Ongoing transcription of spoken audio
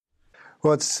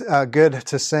Well, it's good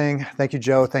to sing. Thank you,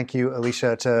 Joe. Thank you,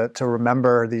 Alicia, to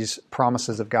remember these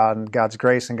promises of God and God's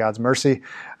grace and God's mercy.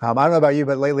 I don't know about you,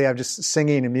 but lately I've just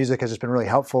singing and music has just been really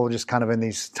helpful, just kind of in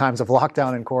these times of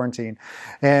lockdown and quarantine.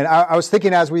 And I was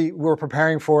thinking as we were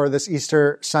preparing for this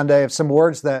Easter Sunday of some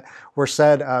words that were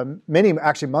said many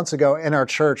actually months ago in our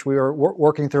church. We were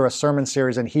working through a sermon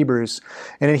series in Hebrews.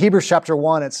 And in Hebrews chapter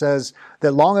 1, it says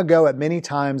that long ago at many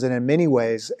times and in many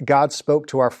ways, God spoke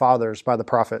to our fathers by the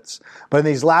prophets. But in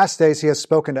these last days, he has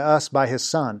spoken to us by his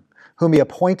Son, whom he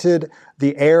appointed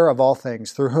the heir of all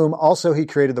things, through whom also he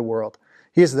created the world.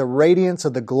 He is the radiance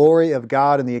of the glory of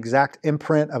God and the exact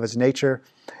imprint of his nature,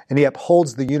 and he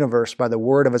upholds the universe by the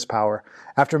word of his power.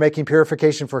 After making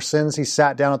purification for sins, he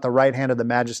sat down at the right hand of the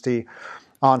Majesty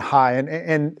on high.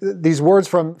 And these words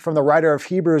from the writer of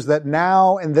Hebrews, that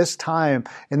now in this time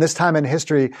in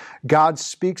history, God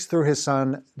speaks through his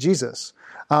Son, Jesus.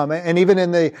 And even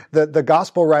in the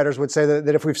gospel writers would say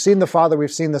that if we've seen the Father, we've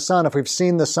seen the Son. If we've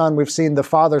seen the Son, we've seen the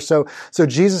Father. So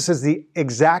Jesus is the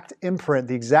exact imprint,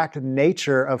 the exact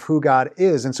nature of who God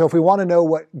is. And so if we want to know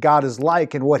what God is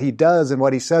like and what he does and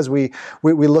what he says, we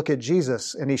look at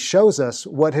Jesus, and he shows us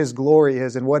what his glory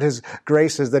is and what his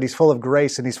grace is, that he's full of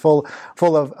grace and he's full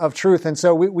of truth. And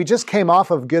so we just came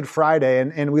off of Good Friday,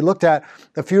 and we looked at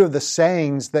a few of the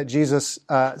sayings that Jesus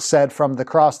said from the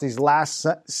cross, these last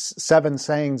 7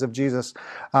 sayings of Jesus.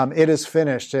 It is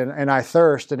finished, and I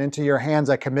thirst, and into your hands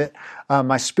I commit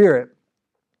my spirit.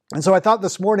 And so I thought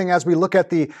this morning, as we look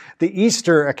at the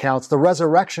Easter accounts, the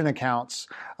resurrection accounts,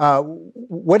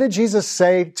 what did Jesus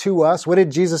say to us? What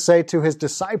did Jesus say to his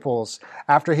disciples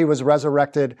after he was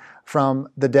resurrected from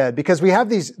the dead? Because we have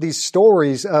these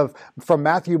stories from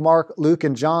Matthew, Mark, Luke,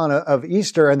 and John of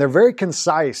Easter, and they're very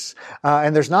concise,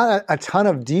 and there's not a ton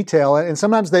of detail. And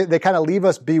sometimes they kind of leave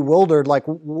us bewildered, like,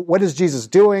 what is Jesus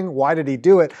doing? Why did he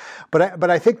do it?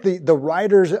 But I think the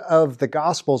writers of the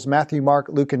Gospels, Matthew, Mark,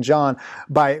 Luke, and John,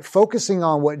 by focusing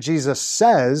on what Jesus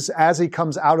says as he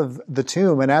comes out of the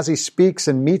tomb and as he speaks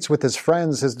and meets with his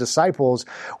friends, his disciples,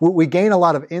 we gain a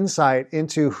lot of insight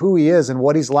into who he is and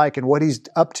what he's like and what he's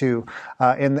up to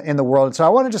in the world. And so I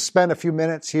want to just spend a few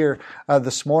minutes here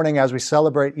this morning as we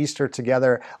celebrate Easter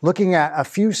together, looking at a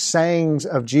few sayings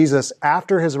of Jesus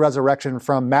after his resurrection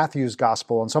from Matthew's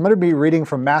gospel. And so I'm going to be reading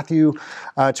from Matthew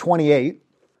 28.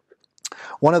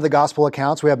 One of the gospel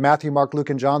accounts, we have Matthew, Mark, Luke,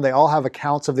 and John. They all have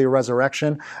accounts of the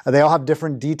resurrection. They all have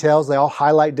different details. They all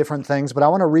highlight different things. But I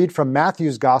want to read from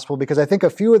Matthew's gospel because I think a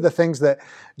few of the things that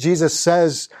Jesus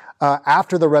says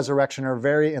after the resurrection are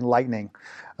very enlightening.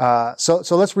 So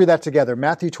let's read that together.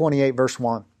 Matthew 28, verse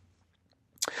 1.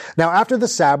 Now after the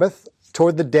Sabbath,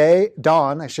 toward the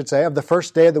dawn, of the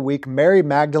first day of the week, Mary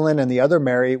Magdalene and the other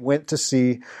Mary went to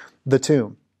see the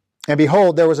tomb. And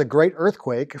behold, there was a great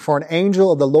earthquake, for an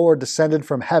angel of the Lord descended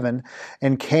from heaven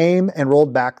and came and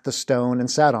rolled back the stone and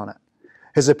sat on it.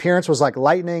 His appearance was like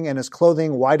lightning, and his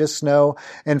clothing white as snow.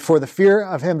 And for the fear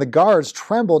of him, the guards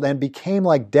trembled and became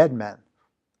like dead men.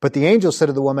 But the angel said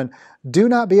to the woman, "Do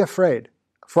not be afraid,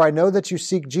 for I know that you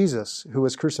seek Jesus, who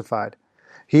was crucified.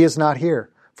 He is not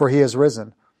here, for he is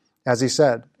risen, as he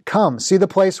said. Come, see the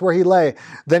place where he lay.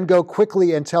 Then go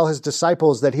quickly and tell his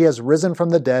disciples that he has risen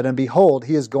from the dead, and behold,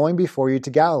 he is going before you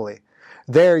to Galilee.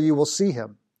 There you will see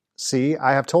him. See,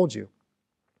 I have told you."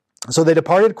 So they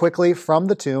departed quickly from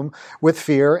the tomb with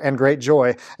fear and great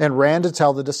joy, and ran to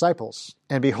tell the disciples.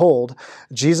 And behold,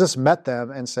 Jesus met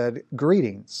them and said,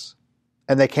 "Greetings."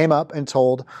 And they came up and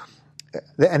took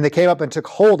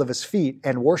hold of his feet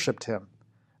and worshipped him.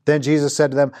 Then Jesus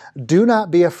said to them, "Do not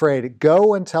be afraid.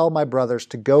 Go and tell my brothers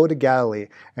to go to Galilee,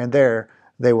 and there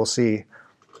they will see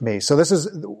me." So this is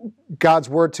God's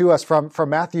word to us from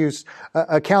Matthew's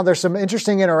account. There's some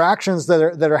interesting interactions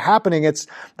that are happening. It's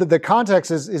the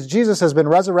context is Jesus has been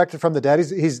resurrected from the dead.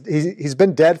 He's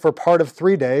been dead for part of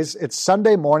 3 days. It's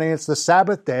Sunday morning. It's the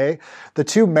Sabbath day. The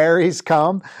 2 Marys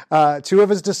come. 2 of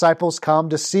his disciples come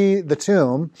to see the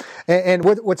tomb. And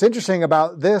what's interesting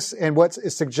about this and what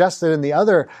is suggested in the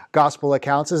other gospel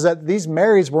accounts is that these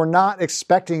Marys were not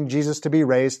expecting Jesus to be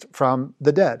raised from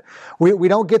the dead. We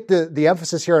don't get the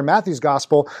emphasis here in Matthew's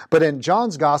gospel, but in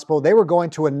John's gospel, they were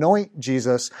going to anoint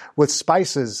Jesus with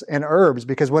spices and herbs,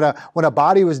 because when a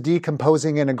body was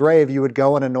decomposing in a grave, you would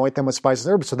go and anoint them with spices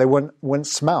and herbs so they wouldn't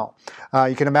smell.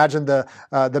 You can imagine the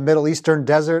Middle Eastern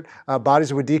desert,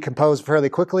 bodies would decompose fairly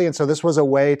quickly, and so this was a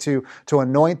way to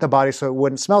anoint the body so it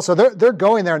wouldn't smell. So they're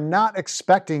going there not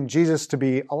expecting Jesus to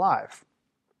be alive.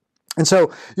 And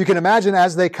so you can imagine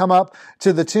as they come up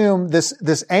to the tomb,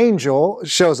 this angel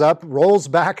shows up, rolls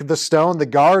back the stone. The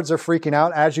guards are freaking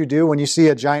out, as you do when you see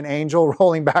a giant angel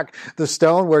rolling back the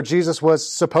stone where Jesus was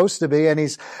supposed to be, and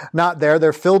he's not there.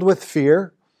 They're filled with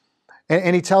fear.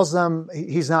 And he tells them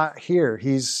he's not here.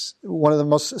 He's one of the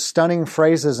most stunning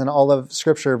phrases in all of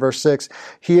Scripture, verse 6.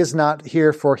 He is not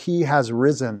here, for he has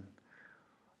risen.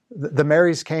 The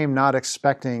Marys came not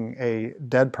expecting a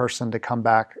dead person to come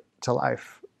back to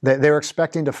life. They were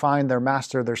expecting to find their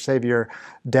master, their Savior,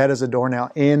 dead as a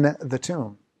doornail in the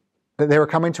tomb. They were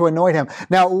coming to anoint him.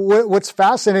 Now, what's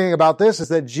fascinating about this is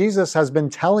that Jesus has been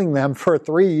telling them for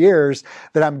 3 years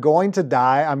that I'm going to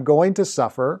die, I'm going to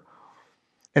suffer,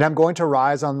 and I'm going to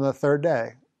rise on the third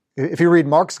day. If you read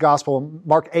Mark's gospel,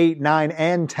 Mark 8, 9,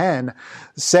 and 10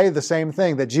 say the same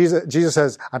thing, that Jesus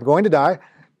says, I'm going to die,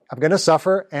 I'm going to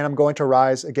suffer, and I'm going to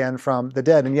rise again from the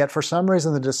dead. And yet, for some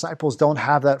reason, the disciples don't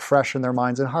have that fresh in their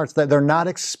minds and hearts. That they're not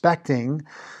expecting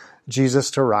Jesus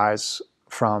to rise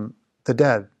from the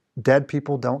dead. Dead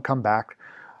people don't come back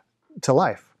to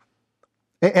life.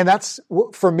 And that's,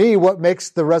 for me, what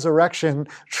makes the resurrection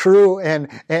true and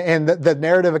the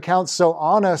narrative account so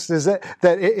honest is that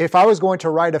if I was going to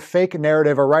write a fake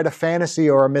narrative or write a fantasy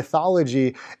or a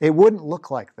mythology, it wouldn't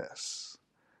look like this.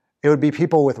 It would be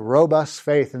people with robust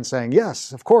faith and saying,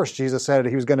 yes, of course, Jesus said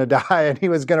he was going to die and he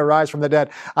was going to rise from the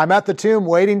dead. I'm at the tomb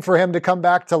waiting for him to come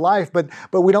back to life, but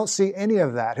we don't see any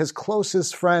of that. His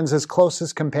closest friends, his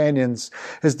closest companions,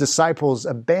 his disciples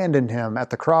abandoned him at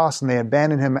the cross and they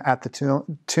abandoned him at the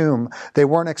tomb. They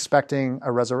weren't expecting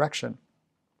a resurrection.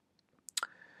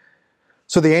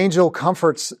 So the angel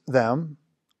comforts them,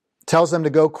 tells them to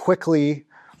go quickly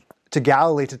to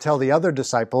Galilee to tell the other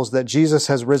disciples that Jesus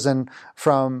has risen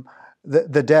from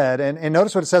the dead. And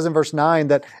notice what it says in verse 9,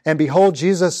 that, and behold,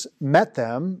 Jesus met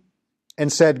them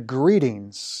and said,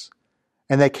 greetings.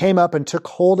 And they came up and took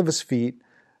hold of his feet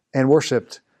and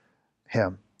worshiped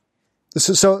him.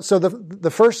 So the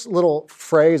first little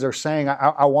phrase or saying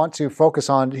I want to focus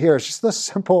on here is just the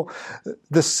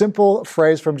simple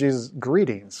phrase from Jesus,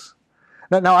 greetings.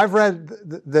 Now I've read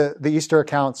the Easter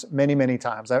accounts many, many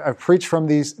times. I've preached from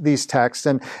these texts,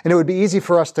 and it would be easy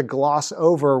for us to gloss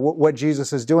over what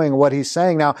Jesus is doing, what he's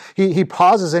saying. Now he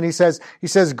pauses and he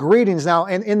says greetings. Now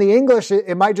in the English,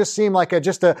 it might just seem like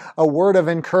just a word of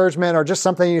encouragement or just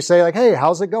something you say like, hey,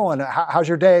 how's it going? How's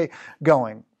your day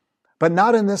going? But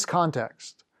not in this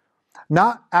context.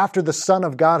 Not after the Son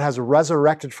of God has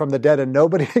resurrected from the dead and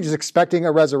nobody is expecting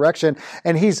a resurrection.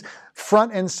 And he's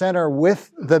front and center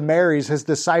with the Marys, his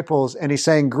disciples, and he's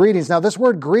saying greetings. Now this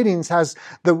word greetings has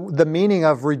the meaning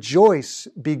of rejoice,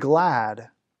 be glad.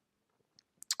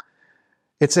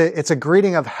 It's a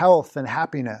greeting of health and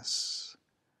happiness.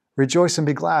 Rejoice and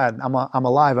be glad. I'm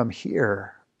alive. I'm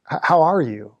here. How are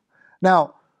you?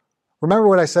 Now, remember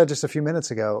what I said just a few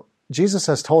minutes ago. Jesus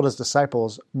has told his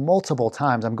disciples multiple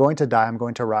times, I'm going to die, I'm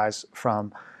going to rise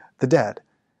from the dead.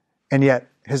 And yet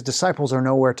his disciples are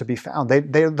nowhere to be found.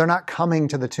 They're not coming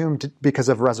to the tomb because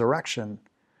of resurrection.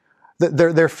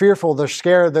 They're fearful, they're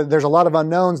scared, there's a lot of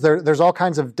unknowns, there's all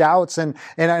kinds of doubts, and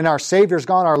our Savior's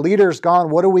gone, our leader's gone,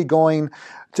 what are we going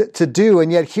to do?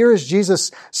 And yet here is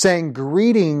Jesus saying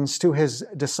greetings to his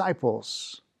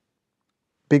disciples.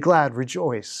 Be glad,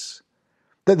 rejoice.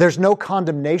 There's no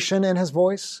condemnation in his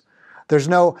voice. There's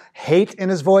no hate in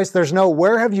his voice. There's no,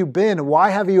 where have you been? Why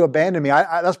have you abandoned me?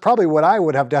 That's probably what I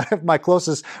would have done if my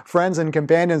closest friends and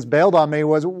companions bailed on me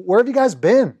was, where have you guys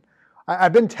been?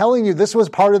 I've been telling you this was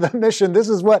part of the mission. This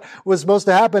is what was supposed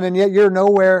to happen, and yet you're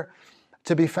nowhere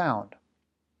to be found.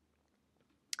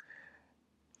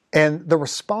 And the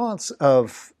response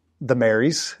of the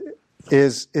Marys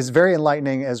is very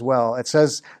enlightening as well. It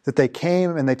says that they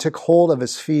came and they took hold of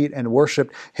his feet and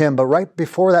worshiped him. But right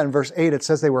before that in verse 8, it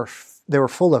says they were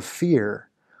full of fear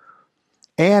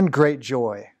and great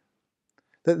joy.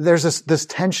 There's this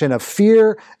tension of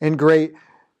fear and great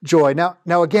joy.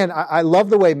 Now again, I love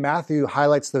the way Matthew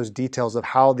highlights those details of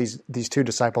how these two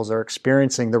disciples are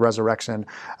experiencing the resurrection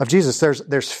of Jesus.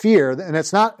 There's fear, and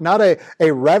it's not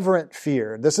a reverent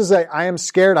fear. This is I am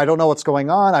scared, I don't know what's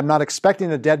going on, I'm not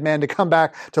expecting a dead man to come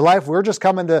back to life. We're just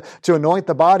coming to anoint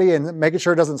the body and making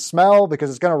sure it doesn't smell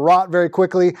because it's going to rot very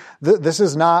quickly. This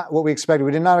is not what we expected.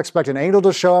 We did not expect an angel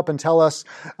to show up and tell us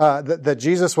that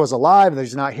Jesus was alive, that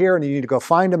he's not here, and you need to go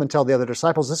find him and tell the other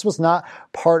disciples. This was not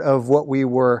part of what we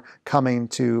were coming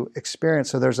to experience.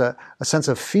 So there's a sense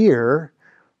of fear,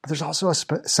 but there's also a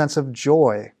sense of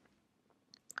joy.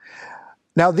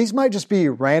 Now, these might just be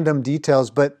random details,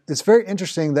 but it's very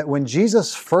interesting that when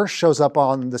Jesus first shows up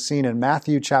on the scene in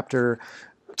Matthew chapter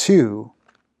 2,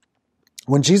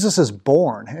 when Jesus is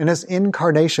born, in his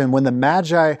incarnation, when the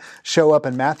Magi show up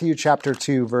in Matthew chapter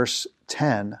 2, verse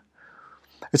 10,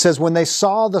 it says, when they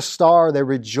saw the star, they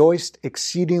rejoiced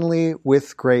exceedingly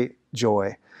with great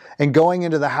joy. And going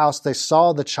into the house, they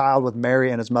saw the child with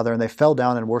Mary and his mother, and they fell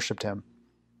down and worshiped him.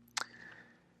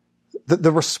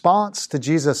 The response to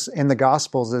Jesus in the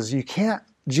Gospels is you can't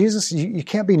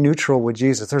be neutral with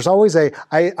Jesus. There's always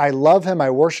I love him, I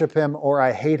worship him, or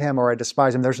I hate him, or I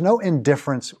despise him. There's no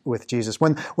indifference with Jesus.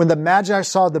 When the Magi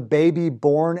saw the baby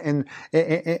born and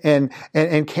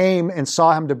came and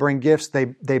saw him to bring gifts,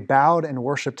 they bowed and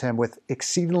worshiped him with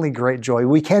exceedingly great joy.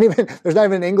 There's not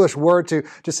even an English word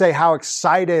to say how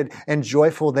excited and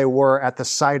joyful they were at the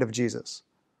sight of Jesus.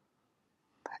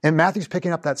 And Matthew's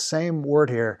picking up that same word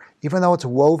here, even though it's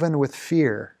woven with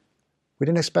fear. We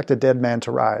didn't expect a dead man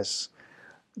to rise.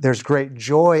 There's great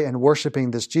joy in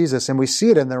worshiping this Jesus, and we see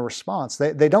it in their response.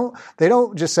 They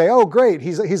don't just say, "Oh, great,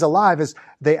 he's alive."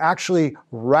 They actually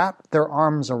wrap their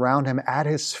arms around him at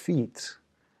his feet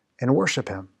and worship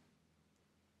him.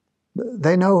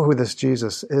 They know who this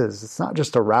Jesus is. It's not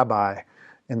just a rabbi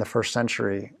in the first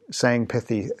century saying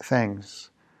pithy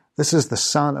things. This is the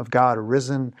Son of God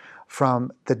risen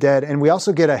from the dead. And we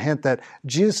also get a hint that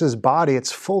Jesus' body,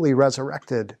 it's fully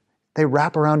resurrected. They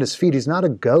wrap around his feet. He's not a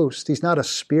ghost. He's not a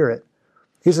spirit.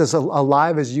 He's as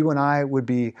alive as you and I would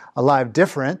be alive,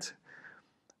 different,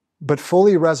 but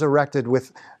fully resurrected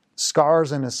with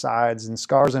scars in his sides and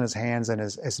scars in his hands and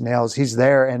his nails. He's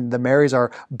there, and the Marys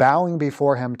are bowing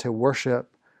before him to worship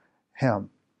him.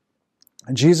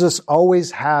 And Jesus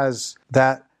always has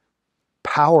that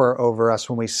power over us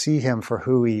when we see him for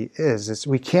who he is.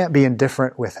 We can't be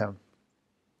indifferent with him.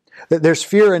 There's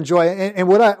fear and joy. And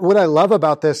what I love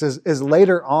about this is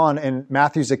later on in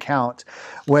Matthew's account,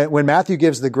 when Matthew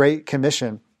gives the Great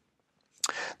Commission,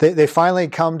 they finally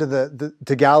come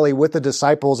to Galilee with the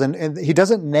disciples, and he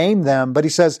doesn't name them, but he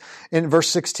says in verse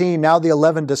 16, now the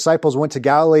 11 disciples went to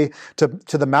Galilee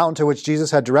to the mountain to which Jesus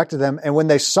had directed them, and when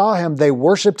they saw him, they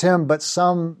worshiped him, but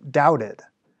some doubted.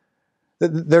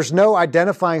 There's no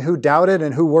identifying who doubted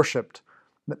and who worshiped.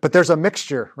 But there's a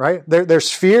mixture, right?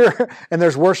 There's fear and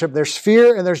there's worship. There's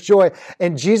fear and there's joy.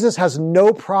 And Jesus has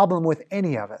no problem with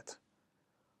any of it.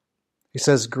 He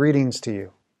says, greetings to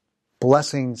you,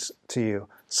 blessings to you.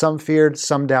 Some feared,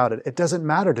 some doubted. It doesn't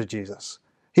matter to Jesus.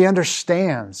 He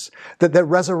understands that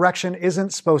resurrection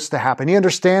isn't supposed to happen. He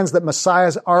understands that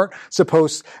messiahs aren't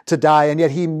supposed to die, and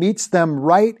yet he meets them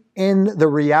right in the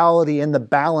reality, in the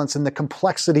balance, in the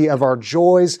complexity of our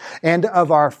joys and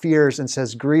of our fears, and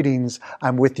says, greetings,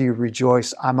 I'm with you,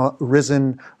 rejoice, I'm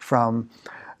risen from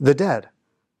the dead.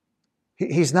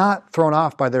 He's not thrown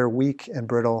off by their weak and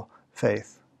brittle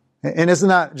faith. And isn't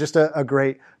that just a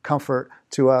great comfort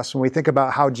to us when we think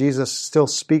about how Jesus still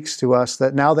speaks to us,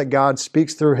 that now that God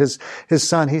speaks through his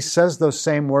Son, he says those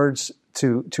same words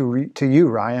to you,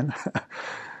 Ryan,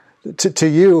 to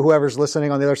you, whoever's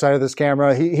listening on the other side of this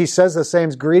camera. He says the same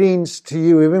greetings to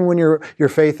you, even when your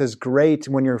faith is great,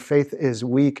 when your faith is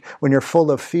weak, when you're full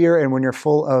of fear and when you're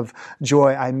full of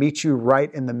joy. I meet you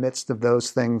right in the midst of those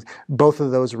things, both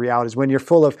of those realities. When you're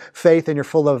full of faith and you're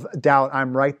full of doubt,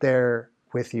 I'm right there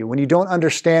with you. When you don't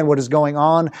understand what is going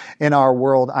on in our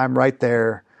world, I'm right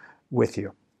there with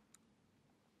you.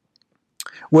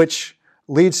 Which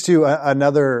leads to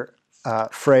another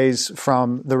phrase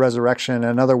from the resurrection,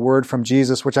 another word from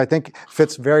Jesus, which I think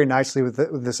fits very nicely with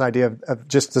this idea of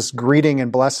just this greeting and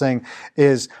blessing,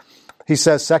 is he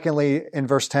says, secondly, in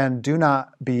verse 10, do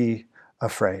not be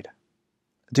afraid.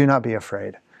 Do not be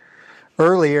afraid.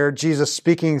 Earlier, Jesus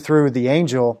speaking through the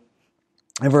angel,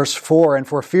 in verse 4, and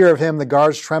for fear of him, the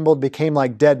guards trembled, became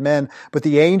like dead men. But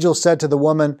the angel said to the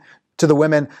women,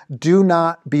 do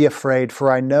not be afraid,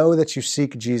 for I know that you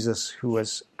seek Jesus who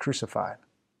was crucified.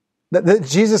 That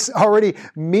Jesus already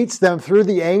meets them through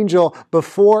the angel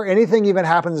before anything even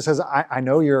happens and says, I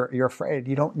know you're afraid.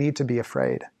 You don't need to be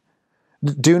afraid.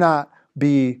 Do not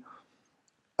be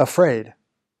afraid.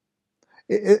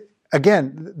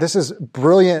 Again, this is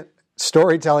brilliant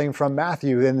storytelling from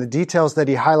Matthew and the details that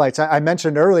he highlights. I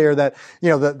mentioned earlier that,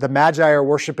 the Magi are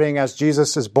worshiping as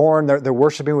Jesus is born. They're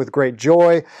worshiping with great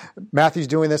joy. Matthew's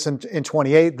doing this in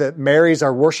 28. The Marys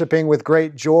are worshiping with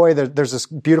great joy. There's this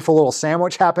beautiful little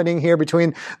sandwich happening here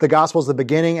between the Gospels, the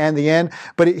beginning and the end.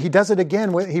 But he does it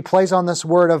again. He plays on this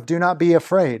word of do not be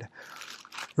afraid.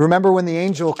 Remember when the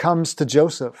angel comes to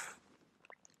Joseph.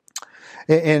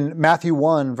 In Matthew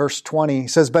 1, verse 20, he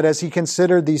says, but as he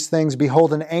considered these things,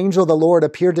 behold, an angel of the Lord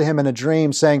appeared to him in a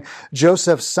dream, saying,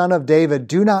 Joseph, son of David,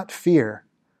 do not fear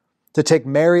to take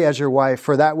Mary as your wife,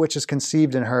 for that which is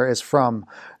conceived in her is from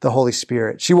the Holy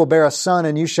Spirit. She will bear a son,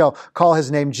 and you shall call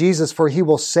his name Jesus, for he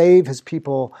will save his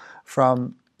people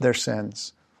from their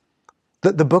sins.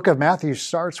 The book of Matthew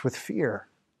starts with fear.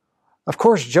 Of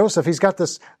course, Joseph, he's got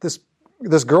this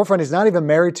girlfriend he's not even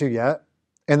married to yet.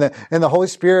 And the Holy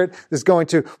Spirit is going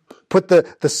to put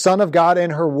the Son of God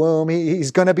in her womb.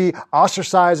 He's going to be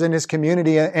ostracized in his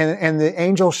community. And the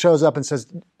angel shows up and says,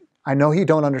 I know you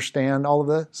don't understand all of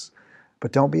this,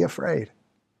 but don't be afraid.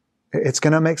 It's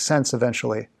going to make sense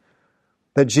eventually.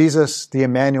 That Jesus, the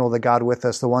Emmanuel, the God with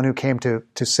us, the one who came to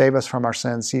save us from our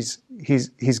sins,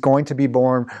 he's going to be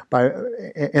born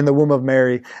in the womb of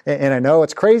Mary. And I know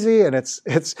it's crazy and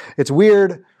it's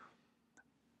weird,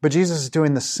 but Jesus is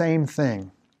doing the same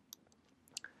thing.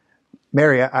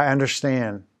 Mary, I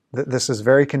understand that this is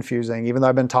very confusing, even though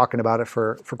I've been talking about it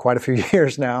for quite a few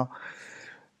years now.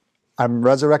 I'm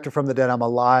resurrected from the dead. I'm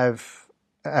alive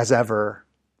as ever.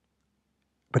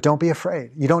 But don't be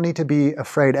afraid. You don't need to be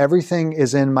afraid. Everything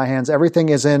is in my hands. Everything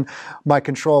is in my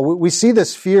control. We see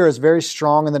this fear is very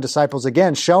strong in the disciples,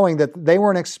 again, showing that they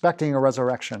weren't expecting a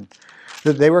resurrection.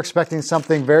 That they were expecting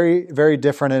something very, very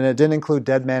different, and it didn't include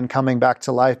dead men coming back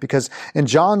to life. Because in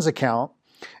John's account,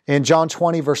 in John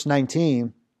 20, verse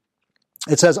 19,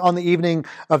 it says, on the evening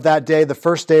of that day, the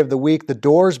first day of the week, the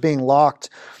doors being locked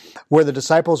where the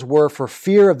disciples were for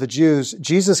fear of the Jews,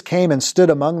 Jesus came and stood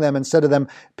among them and said to them,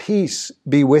 peace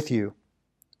be with you.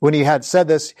 When he had said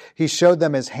this, he showed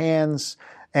them his hands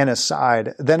and his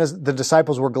side. Then as the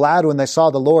disciples were glad when they saw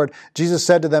the Lord, Jesus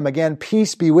said to them again,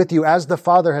 peace be with you. As the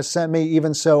Father has sent me,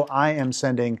 even so I am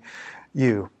sending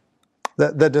you.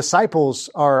 The disciples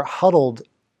are huddled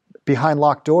behind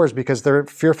locked doors because they're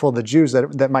fearful of the Jews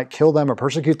that might kill them or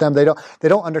persecute them. They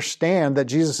don't understand that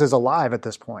Jesus is alive at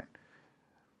this point.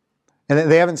 And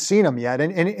they haven't seen him yet.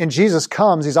 And Jesus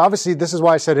comes. He's obviously, this is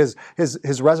why I said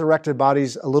his resurrected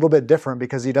body's a little bit different,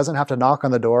 because he doesn't have to knock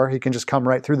on the door. He can just come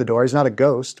right through the door. He's not a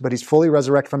ghost, but he's fully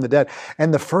resurrected from the dead.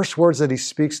 And the first words that he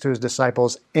speaks to his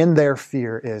disciples in their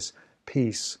fear is,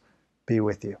 peace be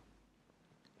with you.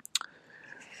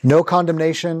 No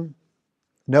condemnation.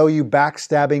 No, you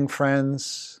backstabbing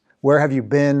friends. Where have you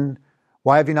been?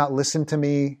 Why have you not listened to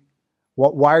me?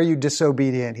 Why are you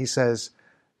disobedient? He says,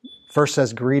 first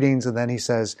says greetings, and then he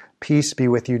says, peace be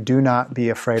with you. Do not be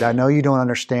afraid. I know you don't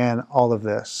understand all of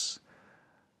this,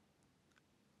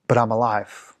 but I'm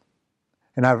alive.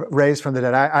 And I've raised from the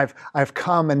dead. I've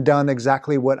come and done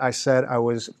exactly what I said I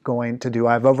was going to do.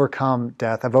 I've overcome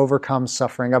death. I've overcome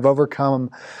suffering. I've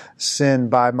overcome sin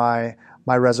by my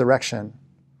resurrection.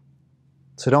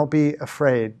 So don't be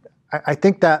afraid. I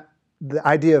think that the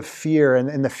idea of fear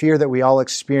and the fear that we all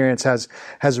experience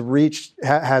has wreaked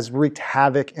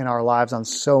havoc in our lives on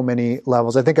so many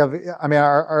levels. I think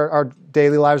our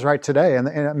daily lives right today in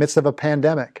the midst of a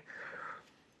pandemic.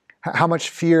 How much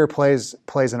fear plays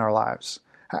in our lives?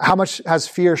 How much has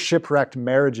fear shipwrecked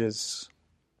marriages?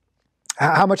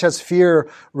 How much has fear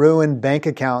ruined bank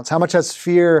accounts? How much has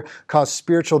fear caused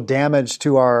spiritual damage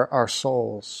to our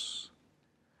souls?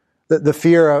 The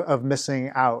fear of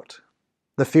missing out.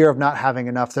 The fear of not having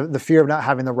enough, the fear of not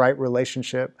having the right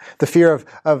relationship, the fear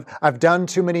of I've done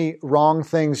too many wrong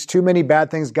things, too many bad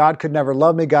things. God could never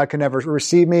love me. God could never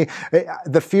receive me.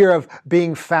 The fear of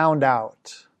being found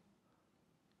out.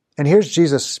 And here's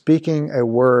Jesus speaking a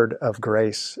word of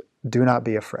grace. Do not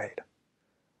be afraid.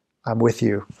 I'm with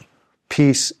you.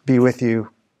 Peace be with you.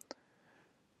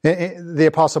 The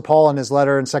Apostle Paul in his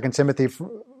letter in 2 Timothy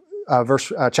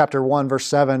chapter 1, verse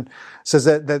 7 says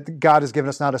that God has given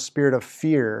us not a spirit of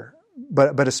fear,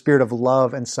 but a spirit of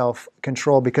love and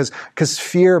self-control, because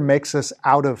fear makes us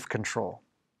out of control.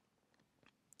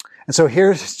 And so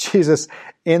here's Jesus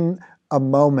in a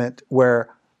moment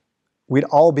where we'd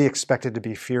all be expected to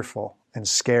be fearful and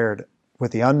scared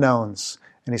with the unknowns.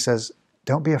 And he says,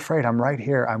 don't be afraid. I'm right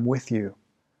here. I'm with you.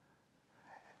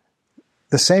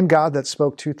 The same God that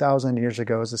spoke 2,000 years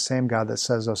ago is the same God that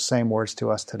says those same words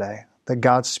to us today. That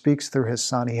God speaks through his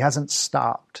Son. He hasn't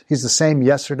stopped. He's the same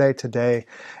yesterday, today,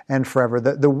 and forever.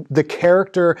 The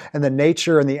character and the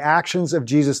nature and the actions of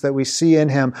Jesus that we see in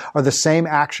him are the same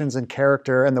actions and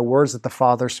character and the words that the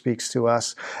Father speaks to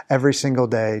us every single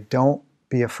day. Don't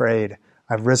be afraid.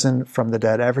 I've risen from the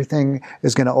dead. Everything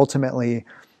is going to ultimately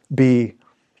be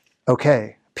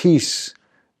okay. Peace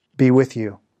be with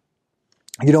you.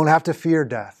 You don't have to fear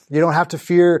death. You don't have to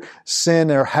fear sin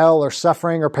or hell or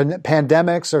suffering or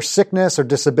pandemics or sickness or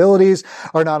disabilities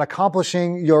or not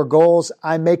accomplishing your goals.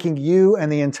 I'm making you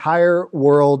and the entire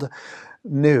world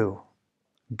new.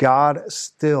 God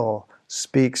still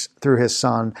speaks through his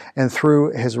Son and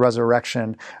through his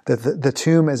resurrection that the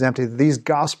tomb is empty. These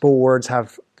gospel words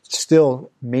have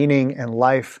still meaning and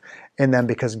life in them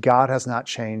because God has not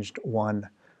changed one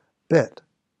bit.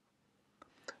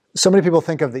 So many people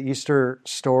think of the Easter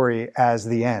story as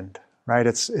the end, right?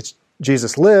 It's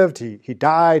Jesus lived, he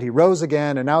died, he rose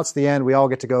again, and now it's the end. We all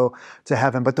get to go to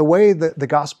heaven. But the way that the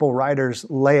gospel writers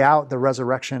lay out the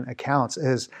resurrection accounts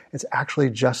is it's actually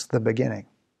just the beginning.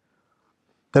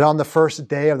 That on the first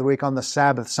day of the week, on the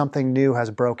Sabbath, something new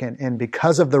has broken in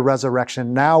because of the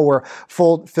resurrection. Now we're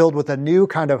filled with a new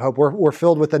kind of hope. We're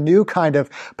filled with a new kind of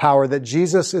power that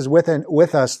Jesus is with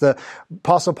us. The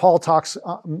Apostle Paul talks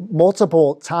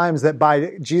multiple times that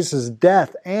by Jesus'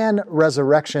 death and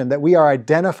resurrection, that we are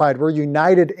identified, we're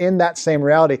united in that same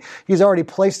reality. He's already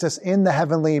placed us in the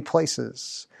heavenly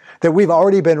places. That we've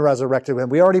already been resurrected with him.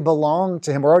 We already belong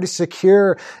to him. We're already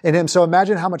secure in him. So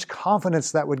imagine how much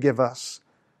confidence that would give us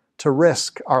to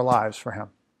risk our lives for him.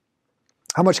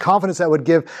 How much confidence that would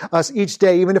give us each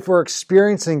day, even if we're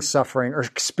experiencing suffering or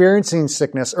experiencing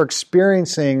sickness or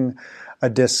experiencing a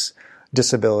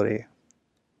disability.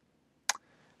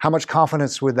 How much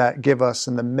confidence would that give us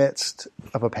in the midst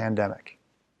of a pandemic?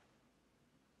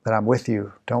 That I'm with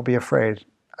you. Don't be afraid.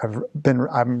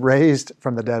 I'm raised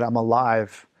from the dead. I'm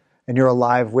alive. And you're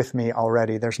alive with me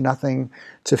already. There's nothing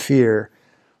to fear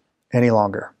any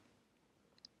longer.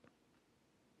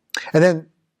 And then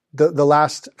the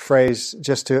last phrase,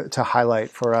 just to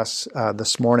highlight for us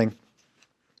this morning,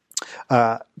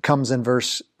 comes in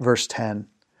verse 10.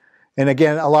 And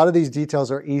again, a lot of these details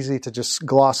are easy to just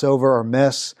gloss over or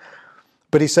miss.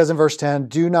 But he says in verse 10,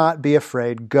 "Do not be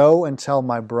afraid. Go and tell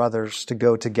my brothers to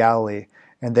go to Galilee,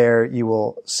 and there you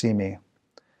will see me."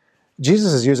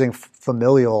 Jesus is using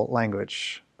familial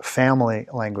language, family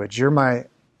language.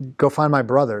 Go find my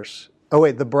brothers. Oh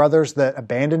wait, the brothers that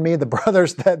abandoned me, the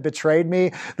brothers that betrayed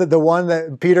me, the one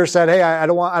that Peter said, "Hey, I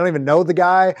don't even know the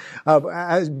guy."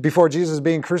 Before Jesus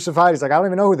being crucified, he's like, "I don't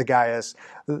even know who the guy is."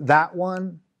 That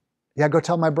one, yeah, go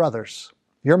tell my brothers.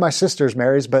 You're my sisters,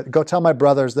 Marys, but go tell my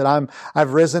brothers that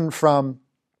I've risen from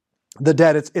the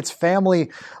dead. It's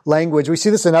family language. We see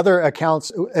this in other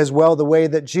accounts as well, the way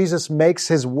that Jesus makes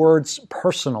his words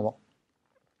personal.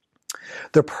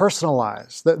 They're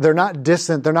personalized. They're not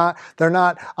distant. They're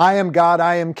not, I am God,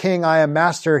 I am King, I am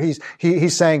Master.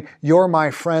 He's saying, you're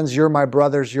my friends, you're my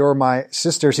brothers, you're my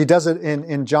sisters. He does it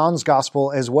in John's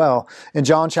gospel as well. In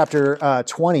John chapter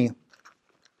 20,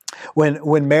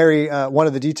 when Mary, one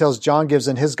of the details John gives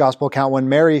in his gospel account, when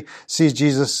Mary sees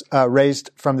Jesus raised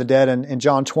from the dead, and in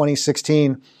John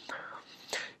 20:16,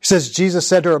 he says, Jesus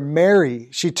said to her, "Mary."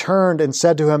 She turned and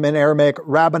said to him in Aramaic,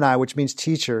 "Rabboni," which means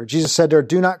teacher. Jesus said to her,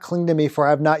 "Do not cling to me, for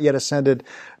I have not yet ascended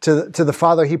to the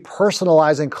Father." He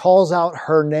personalizes and calls out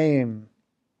her name,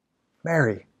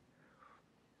 Mary.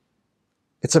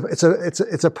 It's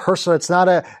a personal. It's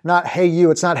not hey you.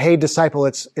 It's not hey disciple.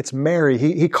 It's Mary.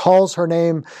 He calls her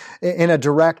name in a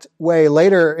direct way.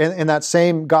 Later in that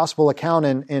same gospel account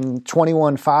in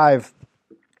 21:5.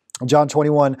 John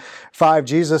 21:5,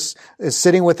 Jesus is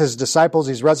sitting with his disciples.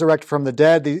 He's resurrected from the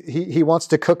dead. He wants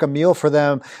to cook a meal for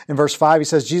them. In verse 5, he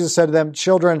says, Jesus said to them,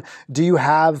 "Children, do you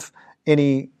have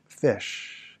any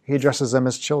fish?" He addresses them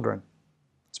as children,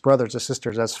 as brothers, as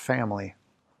sisters, as family.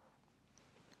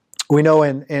 We know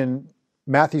in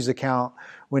Matthew's account,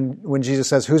 when Jesus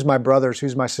says, "Who's my brothers?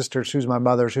 Who's my sisters? Who's my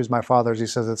mothers? Who's my fathers?" He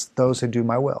says, "It's those who do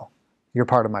my will. You're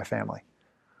part of my family."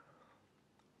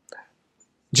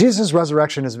 Jesus'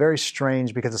 resurrection is very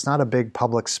strange because it's not a big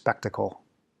public spectacle.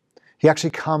 He actually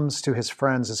comes to his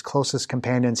friends, his closest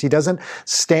companions. He doesn't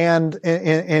stand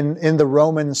in the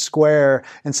Roman square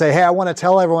and say, "Hey, I want to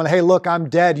tell everyone, hey, look, I'm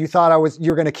dead. You thought you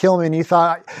were going to kill me, and you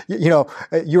thought, you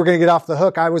were going to get off the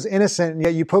hook. I was innocent, and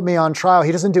yet you put me on trial."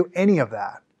 He doesn't do any of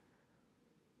that.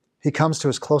 He comes to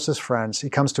his closest friends. He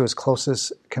comes to his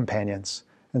closest companions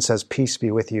and says, "Peace be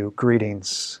with you.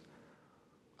 Greetings.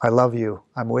 I love you.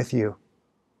 I'm with you.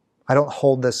 I don't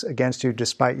hold this against you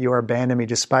despite your abandoning me,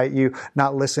 despite you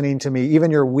not listening to me,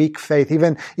 even your weak faith,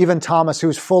 even Thomas,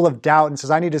 who's full of doubt and says,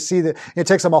 I need to see that." It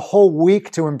takes him a whole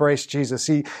week to embrace Jesus.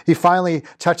 He finally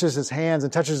touches his hands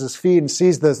and touches his feet and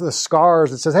sees the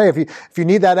scars and says, "Hey, if you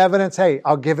need that evidence, hey,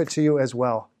 I'll give it to you as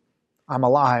well. I'm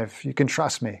alive. You can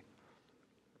trust me."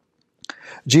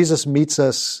 Jesus meets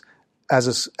us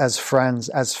as friends,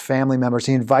 as family members.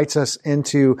 He invites us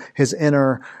into his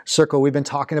inner circle. We've been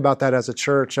talking about that as a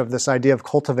church, of this idea of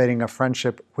cultivating a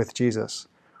friendship with Jesus.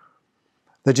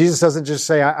 That Jesus doesn't just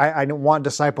say, I don't want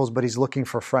disciples, but he's looking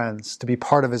for friends to be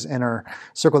part of his inner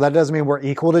circle. That doesn't mean we're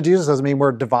equal to Jesus, doesn't mean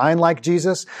we're divine like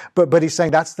Jesus, but he's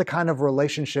saying that's the kind of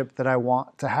relationship that I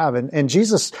want to have. And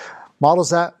Jesus models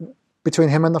that between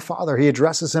him and the Father. He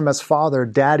addresses him as Father,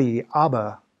 Daddy,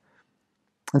 Abba.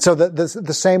 And so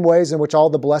the same ways in which all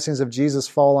the blessings of Jesus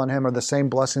fall on him are the same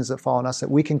blessings that fall on us,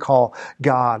 that we can call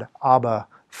God, Abba,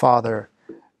 Father,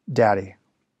 Daddy.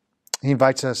 He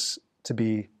invites us to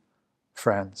be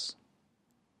friends.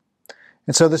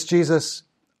 And so this Jesus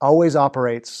always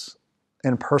operates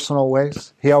in personal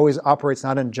ways. He always operates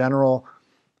not in general,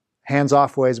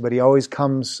 hands-off ways, but he always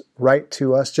comes right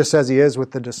to us, just as he is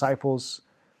with the disciples.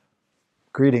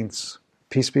 Greetings,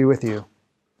 peace be with you.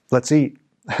 Let's eat.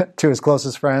 To his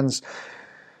closest friends.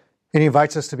 And he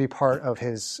invites us to be part of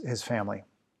his family.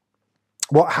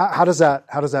 Well, how does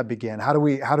that begin? How do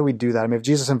we do that? I mean, if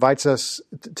Jesus invites us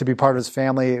to be part of his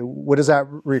family, what does that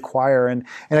require? And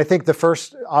I think the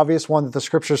first obvious one that the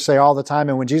scriptures say all the time,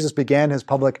 and when Jesus began his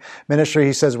public ministry,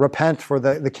 he says, repent, for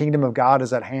the kingdom of God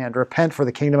is at hand. Repent, for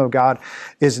the kingdom of God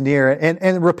is near.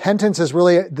 And repentance is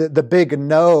really the big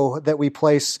no that we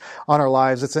place on our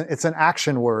lives. It's an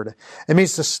action word. It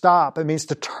means to stop. It means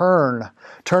to turn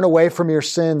away from your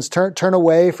sins, turn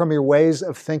away from your ways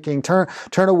of thinking, turn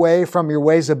away from your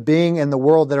ways of being in the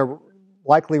world that are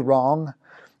likely wrong,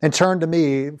 and turn to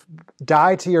me.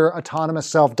 Die to your autonomous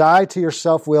self, die to your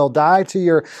self-will, die to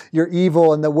your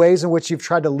evil and the ways in which you've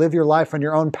tried to live your life on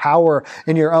your own power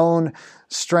and your own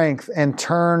strength, and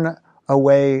turn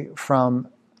away from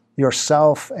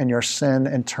yourself and your sin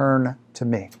and turn to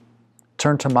me.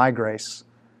 Turn to my grace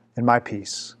and my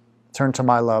peace. Turn to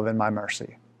my love and my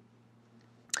mercy.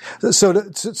 So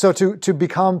to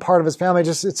become part of his family,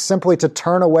 it's simply to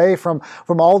turn away from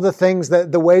all the things,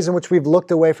 the ways in which we've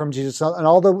looked away from Jesus and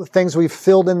all the things we've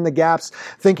filled in the gaps,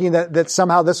 thinking that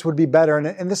somehow this would be better.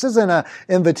 And this isn't an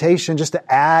invitation just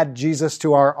to add Jesus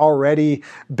to our already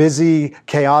busy,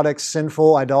 chaotic,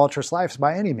 sinful, idolatrous lives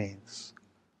by any means.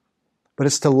 But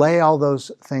it's to lay all those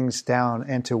things down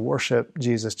and to worship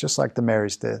Jesus just like the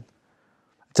Marys did.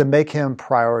 To make him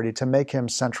priority, to make him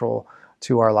central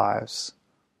to our lives.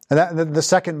 And the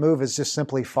second move is just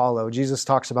simply follow. Jesus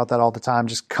talks about that all the time.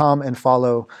 Just come and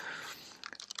follow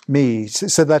me. He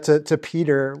said that to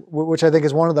Peter, which I think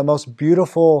is one of the most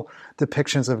beautiful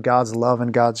depictions of God's love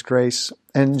and God's grace.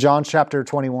 In John chapter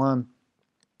 21,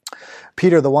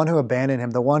 Peter, the one who abandoned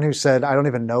him, the one who said, I don't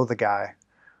even know the guy.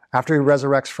 After he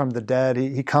resurrects from the dead,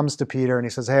 he comes to Peter and he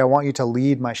says, hey, I want you to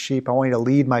lead my sheep. I want you to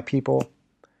lead my people.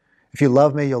 If you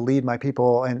love me, you'll lead my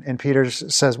people. And Peter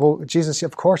says, well, Jesus,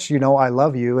 of course you know I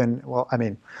love you. And, well, I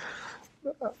mean,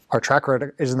 our track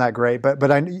record isn't that great,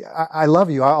 but I love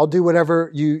you. I'll do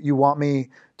whatever you want me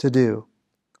to do.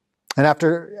 And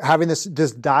after having this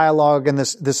dialogue and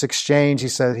this exchange, he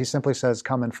simply says,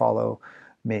 come and follow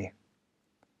me.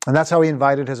 And that's how he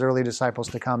invited his early disciples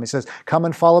to come. He says, come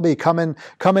and follow me. Come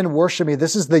and worship me.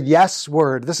 This is the yes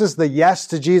word. This is the yes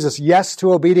to Jesus. Yes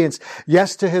to obedience.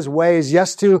 Yes to his ways.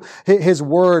 Yes to his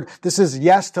word. This is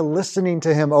yes to listening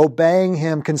to him, obeying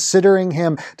him, considering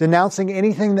him, denouncing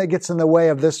anything that gets in the way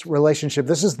of this relationship.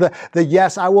 This is the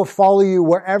yes. I will follow you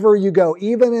wherever you go,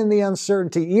 even in the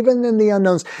uncertainty, even in the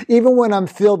unknowns, even when I'm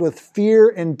filled with fear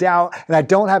and doubt and I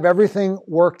don't have everything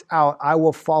worked out. I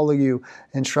will follow you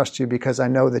and trust you because I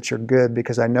know that you're good,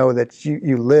 because I know that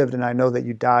you lived and I know that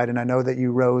you died and I know that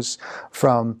you rose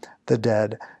from the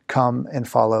dead. Come and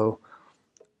follow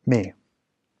me.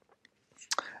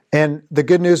 And the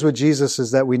good news with Jesus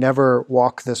is that we never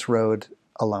walk this road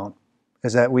alone,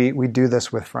 is that we do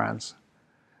this with friends.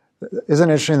 Isn't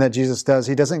it interesting that Jesus does?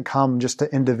 He doesn't come just to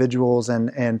individuals,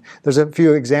 and there's a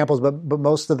few examples, but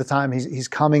most of the time he's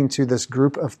coming to this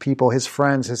group of people, his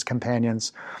friends, his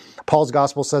companions. Paul's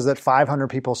gospel says that 500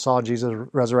 people saw Jesus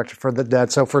resurrected from the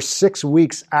dead. So for 6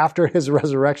 weeks after his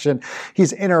resurrection,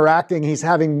 he's interacting, he's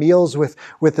having meals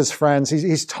with his friends,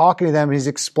 he's talking to them, he's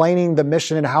explaining the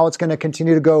mission and how it's going to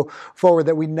continue to go forward,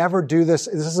 that we never do this.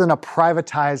 This isn't a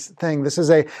privatized thing. This is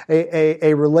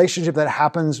a relationship that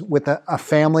happens with a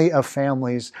family of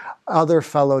families, other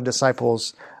fellow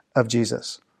disciples of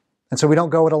Jesus. And so we don't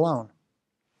go it alone.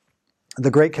 The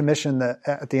Great Commission that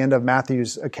at the end of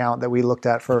Matthew's account that we looked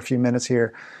at for a few minutes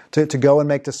here, to go and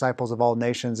make disciples of all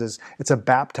nations, it's a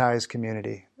baptized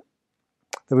community.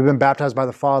 That we've been baptized by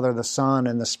the Father, the Son,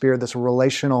 and the Spirit, this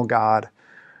relational God.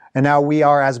 And now we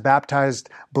are, as baptized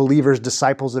believers,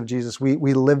 disciples of Jesus, we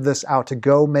live this out to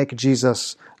go make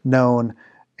Jesus known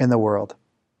in the world.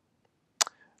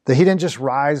 That he didn't just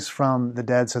rise from the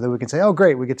dead so that we can say, oh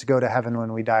great, we get to go to heaven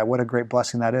when we die. What a great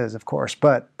blessing that is, of course.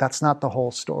 But that's not the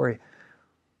whole story.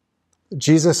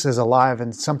 Jesus is alive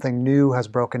and something new has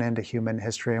broken into human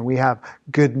history, and we have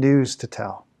good news to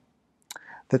tell.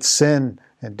 That sin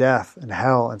and death and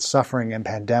hell and suffering and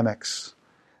pandemics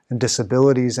and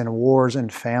disabilities and wars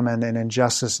and famine and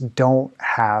injustice don't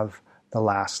have the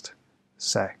last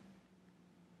say.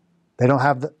 They don't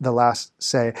have the last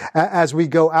say. As we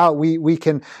go out, we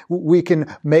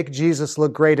can make Jesus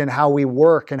look great in how we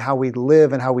work and how we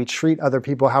live and how we treat other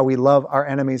people, how we love our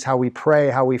enemies, how we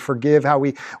pray, how we forgive, how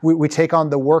we take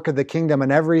on the work of the kingdom.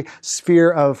 In every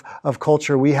sphere of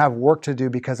culture, we have work to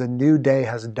do because a new day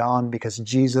has dawned, because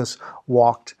Jesus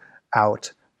walked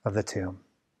out of the tomb.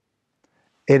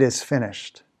 It is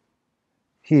finished.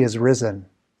 He is risen.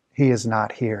 He is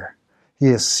not here. He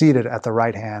is seated at the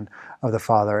right hand of the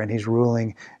Father, and he's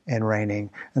ruling and reigning.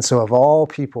 And so of all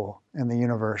people in the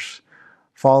universe,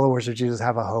 followers of Jesus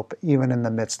have a hope, even in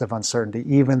the midst of uncertainty,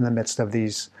 even in the midst of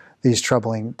these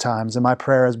troubling times. And my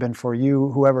prayer has been for you,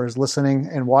 whoever is listening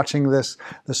and watching this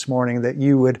morning, that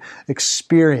you would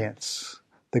experience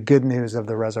the good news of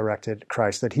the resurrected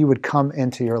Christ, that he would come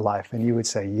into your life and you would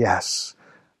say, yes,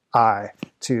 I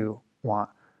too want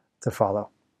to follow.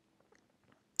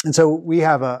 And so we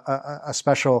have a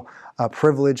special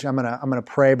privilege. I'm gonna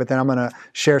pray, but then I'm gonna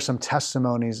share some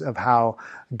testimonies of how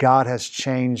God has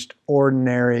changed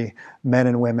ordinary men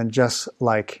and women just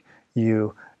like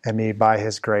you and me by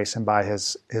his grace and by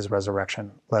his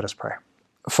resurrection. Let us pray.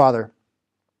 Father,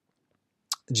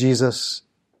 Jesus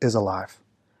is alive.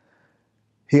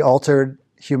 He altered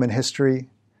human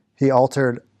history. He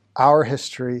altered our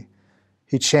history.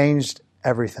 He changed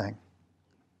everything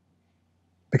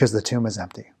because the tomb is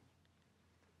empty.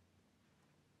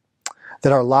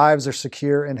 That our lives are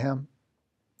secure in him.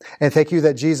 And thank you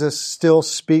that Jesus still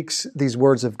speaks these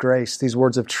words of grace, these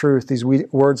words of truth, these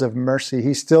words of mercy.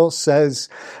 He still says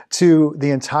to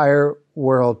the entire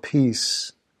world,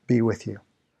 peace be with you.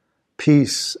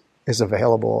 Peace is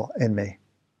available in me.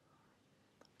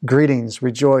 Greetings,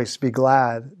 rejoice, be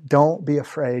glad, don't be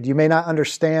afraid. You may not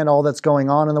understand all that's going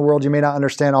on in the world. You may not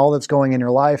understand all that's going in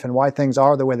your life and why things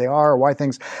are the way they are or why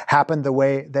things happen the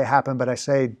way they happen. But I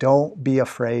say, don't be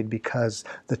afraid because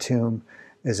the tomb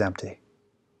is empty.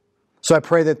 So I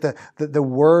pray that the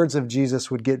words of Jesus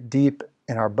would get deep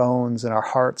in our bones, in our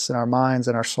hearts, in our minds,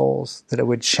 in our souls, that it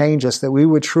would change us, that we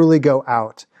would truly go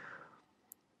out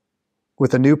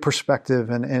with a new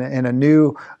perspective and a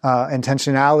new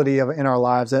intentionality in our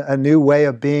lives, a new way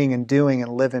of being and doing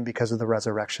and living because of the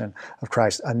resurrection of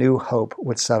Christ. A new hope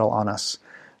would settle on us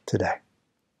today.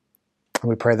 And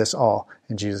we pray this all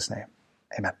in Jesus' name.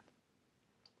 Amen.